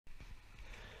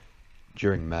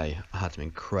During May, I had some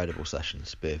incredible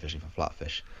sessions spearfishing for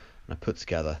flatfish, and I put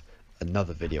together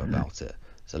another video about it.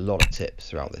 There's a lot of tips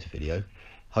throughout this video.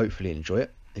 Hopefully you enjoy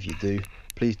it. If you do,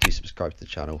 please do subscribe to the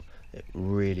channel. It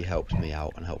really helps me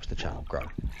out and helps the channel grow.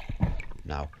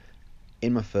 Now,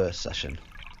 in my first session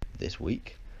this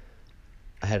week,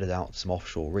 I headed out to some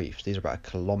offshore reefs. These are about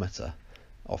 1 kilometre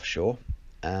offshore,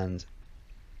 and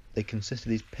they consist of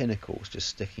these pinnacles just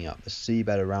sticking up. The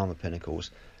seabed around the pinnacles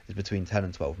is between 10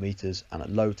 and 12 metres, and at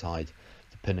low tide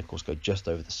the pinnacles go just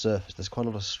over the surface. There's quite a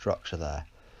lot of structure there.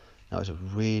 Now, it's a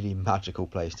really magical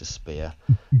place to spear.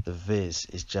 The viz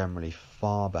is generally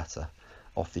far better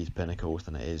off these pinnacles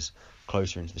than it is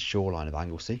closer into the shoreline of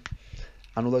Anglesey,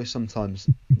 and although sometimes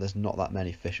there's not that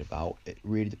many fish about, it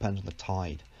really depends on the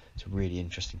tide. It's a really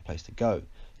interesting place to go.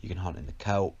 You can hunt in the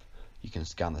kelp, you can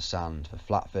scan the sand for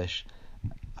flatfish,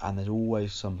 and there's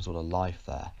always some sort of life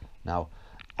there. Now,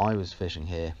 I was fishing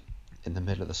here in the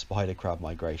middle of the spider crab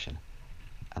migration,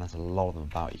 and there's a lot of them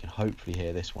about. You can hopefully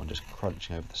hear this one just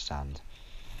crunching over the sand,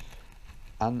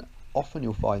 and often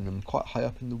you'll find them quite high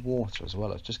up in the water as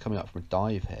well. I was just coming up from a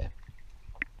dive here,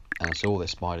 and I saw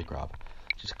this spider crab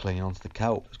just clinging onto the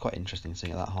kelp. It was quite interesting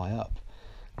seeing it that high up.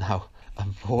 Now,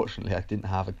 unfortunately, I didn't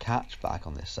have a catch back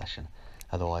on this session,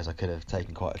 otherwise I could have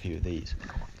taken quite a few of these.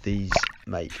 These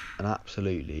make an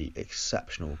absolutely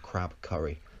exceptional crab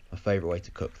curry. My favourite way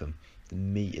to cook them. The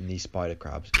meat in these spider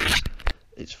crabs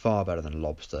it's far better than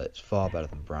lobster, it's far better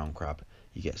than brown crab.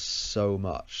 You get so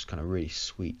much kind of really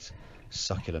sweet,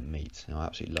 succulent meat. I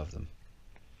absolutely love them.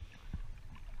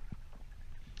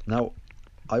 Now,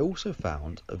 I also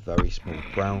found a very small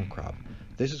brown crab.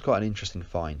 This is quite an interesting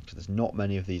find because there's not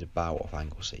many of these about off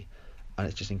Anglesey, and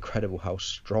it's just incredible how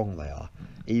strong they are.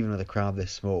 Even with a crab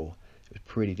this small, it was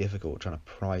pretty difficult trying to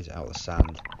prise it out of the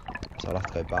sand, so I'll have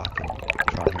to go back and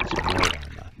try and hit some more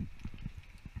around there.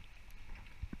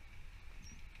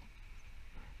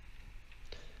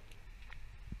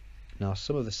 Now,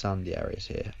 some of the sandy areas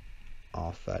here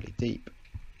are fairly deep,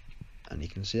 and you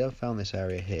can see I've found this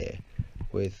area here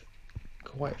with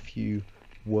quite a few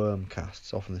worm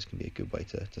casts. Often this can be a good way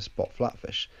to spot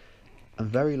flatfish.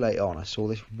 And very late on I saw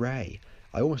this ray.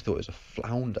 I almost thought it was a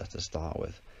flounder to start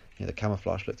with. The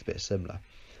camouflage looked a bit similar,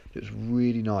 but it was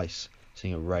really nice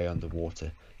seeing a ray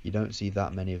underwater. You don't see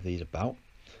that many of these about,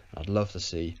 and I'd love to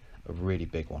see a really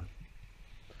big one.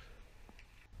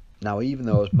 Now, even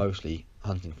though I was mostly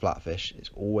hunting flatfish,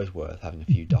 it's always worth having a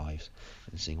few dives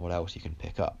and seeing what else you can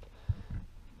pick up.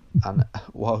 And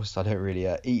whilst I don't really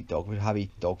eat dogfish, I have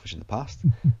eaten dogfish in the past,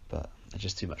 but it's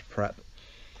just too much prep.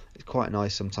 It's quite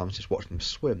nice sometimes just watching them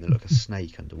swim. They look like a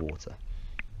snake underwater,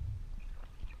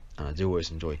 and I do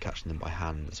always enjoy catching them by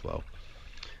hand as well.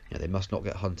 They must not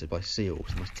get hunted by seals.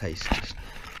 They must taste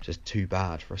just too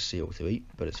bad for a seal to eat,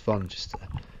 but it's fun just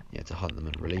to hunt them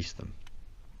and release them.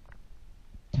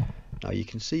 Now, you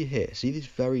can see here, see these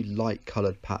very light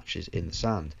coloured patches in the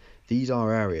sand. These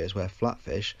are areas where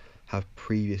flatfish have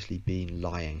previously been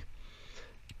lying,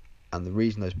 and the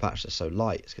reason those patches are so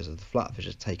light is because as the flatfish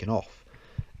has taken off,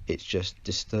 it's just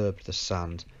disturbed the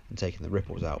sand and taken the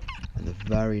ripples out. And the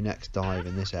very next dive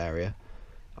in this area,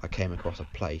 I came across a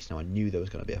Plaice. Now, I knew there was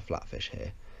going to be a flatfish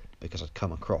here because I'd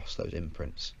come across those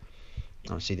imprints,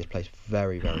 and I see this Plaice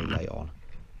very, very late on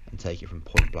and take it from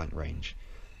point blank range.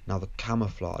 Now, the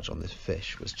camouflage on this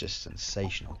fish was just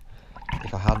sensational.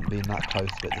 If I hadn't been that close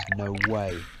to it, there's no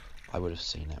way I would have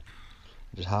seen it.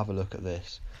 Just have a look at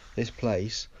this. This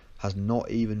Plaice has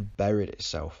not even buried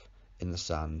itself in the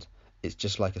sand. It's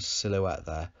just like a silhouette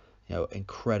there.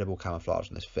 Incredible camouflage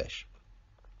on this fish.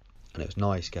 And it was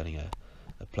nice getting a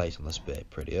Plaice on the spear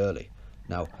pretty early.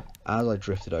 Now, as I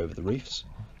drifted over the reefs,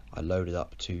 I loaded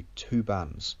up to 2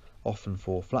 bands, often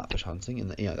for flatfish hunting. In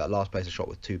that last place I shot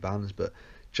with 2 bands, but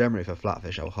generally for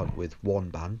flatfish I'll hunt with 1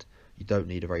 band. You don't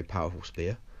need a very powerful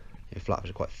spear. Flatfish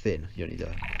are quite thin, you don't need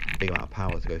a big amount of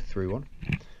power to go through one.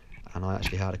 And I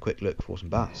actually had a quick look for some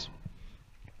bass.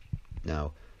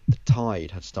 Now, the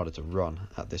tide had started to run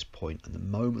at this point, and the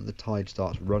moment the tide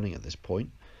starts running at this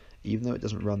point, even though it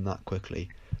doesn't run that quickly,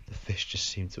 the fish just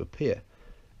seem to appear,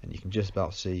 and you can just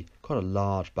about see quite a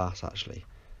large bass actually.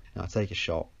 Now, I take a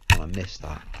shot and I missed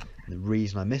that, and the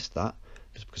reason I missed that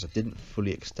is because I didn't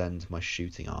fully extend my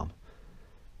shooting arm.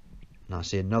 Now, I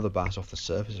see another bass off the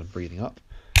surface. I'm breathing up.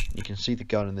 You can see the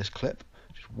gun in this clip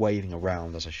just waving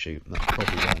around as I shoot, and that's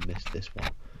probably why I missed this one.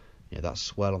 That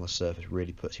swell on the surface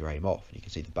really puts your aim off, and you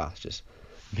can see the bass just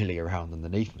milling around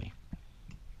underneath me.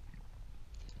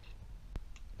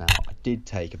 Now, I did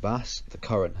take a bass. The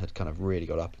current had kind of really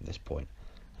got up in this point.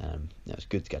 It's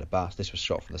good to get a bass. This was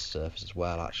shot from the surface as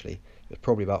well, actually. It was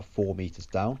probably about 4 meters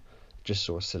down. Just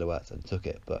saw a silhouette and took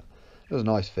it, but It was a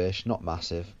nice fish, not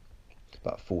massive,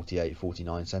 about 48,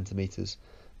 49 centimetres,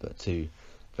 but two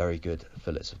very good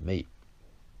fillets of meat.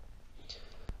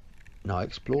 Now I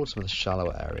explored some of the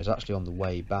shallower areas actually on the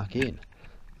way back in.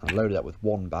 I loaded up with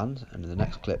one band, and in the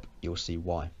next clip you'll see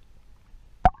why.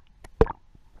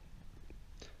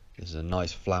 This is a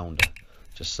nice flounder,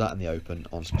 just sat in the open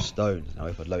on some stones. Now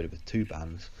if I'd loaded with two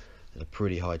bands, there's a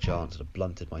pretty high chance that I'd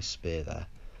blunted my spear there,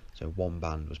 so one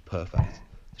band was perfect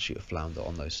to shoot a flounder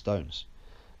on those stones.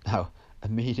 Now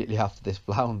immediately after this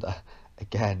flounder,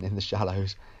 again in the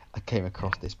shallows, I came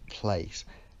across this Plaice,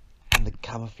 and the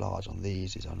camouflage on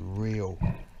these is unreal.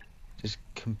 Just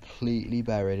completely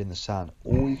buried in the sand.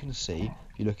 All you can see,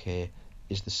 if you look here,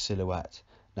 is the silhouette.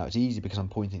 Now it's easy because I'm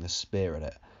pointing the spear at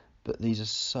it, but these are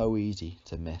so easy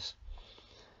to miss.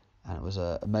 And it was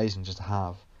amazing just to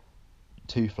have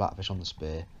two flatfish on the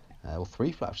spear, or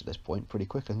three flatfish at this point, pretty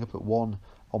quickly. I'm going to put one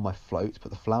on my float,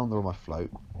 put the flounder on my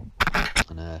float,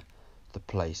 and the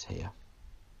Plaice here.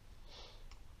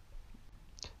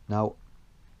 Now,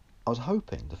 I was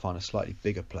hoping to find a slightly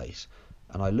bigger Plaice,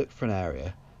 and I looked for an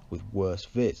area with worse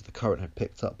vids. The current had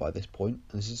picked up by this point,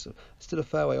 and this is still a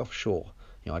fair way offshore.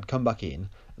 You know, I'd come back in, and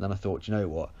then I thought, you know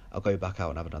what, I'll go back out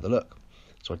and have another look.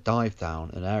 So I dived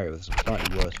down an area with some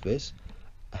slightly worse vids,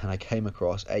 and I came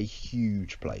across a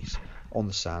huge Plaice on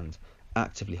the sand,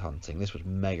 actively hunting. This was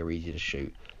mega easy to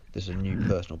shoot. This is a new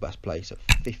personal best Plaice at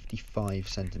 55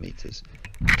 centimetres.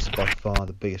 This is by far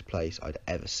the biggest Plaice I'd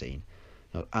ever seen.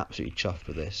 I was absolutely chuffed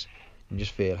with this. You can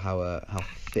just feel how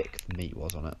thick the meat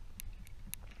was on it.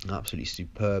 An absolutely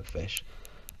superb fish,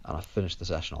 and I finished the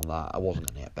session on that. I wasn't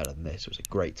going to get better than this. It was a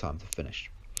great time to finish.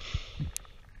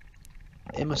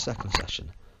 In my second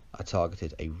session, I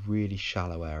targeted a really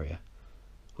shallow area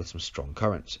with some strong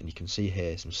currents, and you can see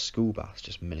here some school bass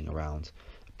just milling around.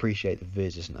 Appreciate the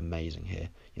viz isn't amazing here.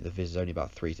 You know, the viz is only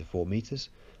about 3 to 4 metres,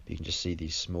 but you can just see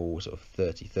these small sort of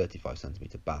 30-35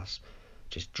 centimetre bass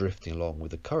just drifting along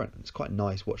with the current. It's quite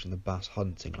nice watching the bass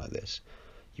hunting like this.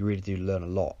 You really do learn a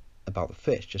lot about the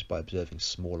fish just by observing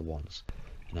smaller ones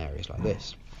in areas like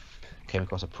this. Came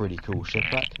across a pretty cool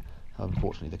shipwreck.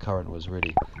 Unfortunately the current was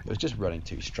just running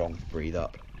too strong to breathe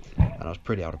up, and I was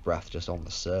pretty out of breath just on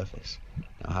the surface.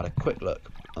 Now I had a quick look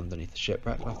underneath the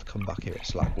shipwreck. I'll have to come back here at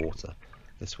slack water.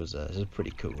 This was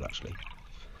pretty cool actually.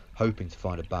 Hoping to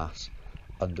find a bass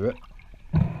under it.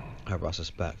 However, I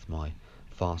suspect my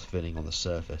fast finning on the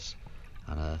surface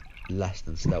and a less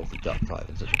than stealthy duck dive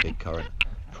in such a big current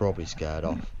probably scared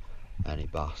off any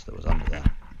bass that was under there.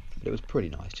 But it was pretty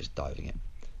nice just diving it,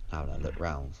 having a look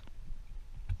round.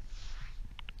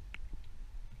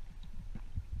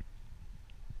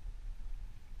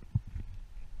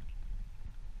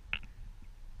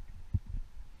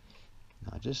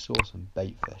 Now I just saw some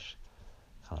bait fish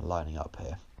kind of lining up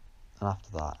here, and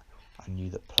after that I knew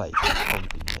that Plaice was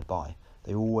probably nearby.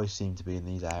 They always seem to be in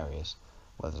these areas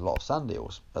where there's a lot of sand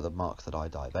eels at the marks that I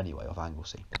dive anyway off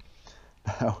Anglesey.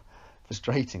 Now,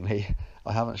 frustratingly,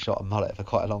 I haven't shot a mullet for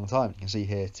quite a long time. You can see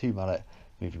here two mullet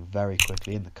moving very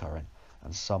quickly in the current,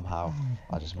 and somehow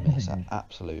I just miss at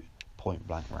absolute point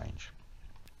blank range.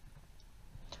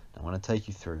 Now I'm going to take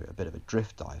you through a bit of a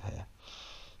drift dive here.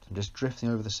 So I'm just drifting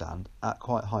over the sand at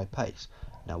quite a high pace.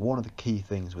 Now one of the key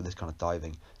things with this kind of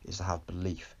diving is to have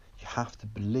belief. You have to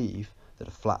believe that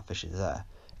a flatfish is there.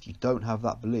 If you don't have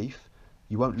that belief,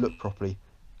 you won't look properly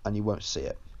and you won't see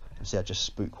it. And see, I just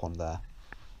spooked one there.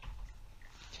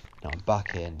 Now I'm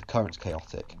back in, the current's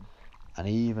chaotic, and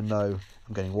even though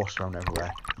I'm getting washed around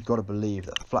everywhere, you've got to believe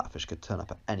that a flatfish could turn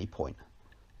up at any point.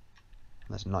 And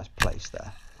there's a nice Plaice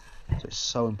there. So it's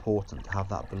so important to have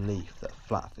that belief that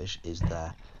a flatfish is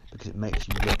there, because it makes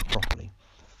you look properly.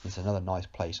 There's another nice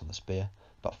Plaice on the spear,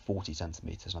 about 40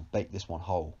 centimetres, and I baked this one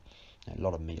whole. A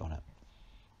lot of meat on it.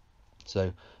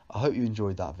 So I hope you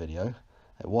enjoyed that video.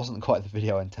 It wasn't quite the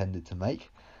video I intended to make,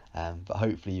 but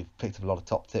hopefully you've picked up a lot of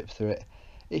top tips through it.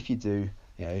 If you do,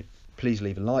 please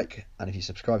leave a like, and if you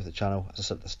subscribe to the channel, as I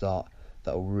said at the start,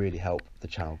 that will really help the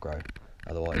channel grow.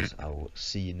 Otherwise, I will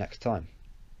see you next time.